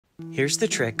Here's the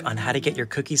trick on how to get your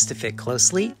cookies to fit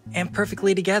closely and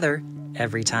perfectly together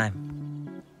every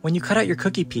time. When you cut out your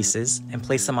cookie pieces and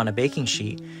place them on a baking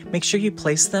sheet, make sure you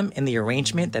place them in the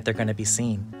arrangement that they're going to be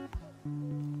seen.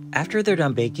 After they're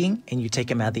done baking and you take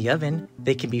them out of the oven,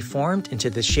 they can be formed into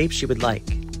the shapes you would like.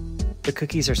 The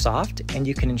cookies are soft and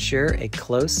you can ensure a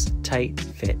close, tight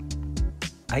fit.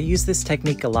 I use this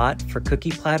technique a lot for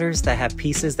cookie platters that have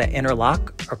pieces that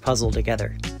interlock or puzzle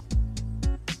together.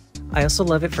 I also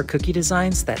love it for cookie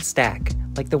designs that stack,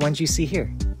 like the ones you see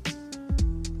here.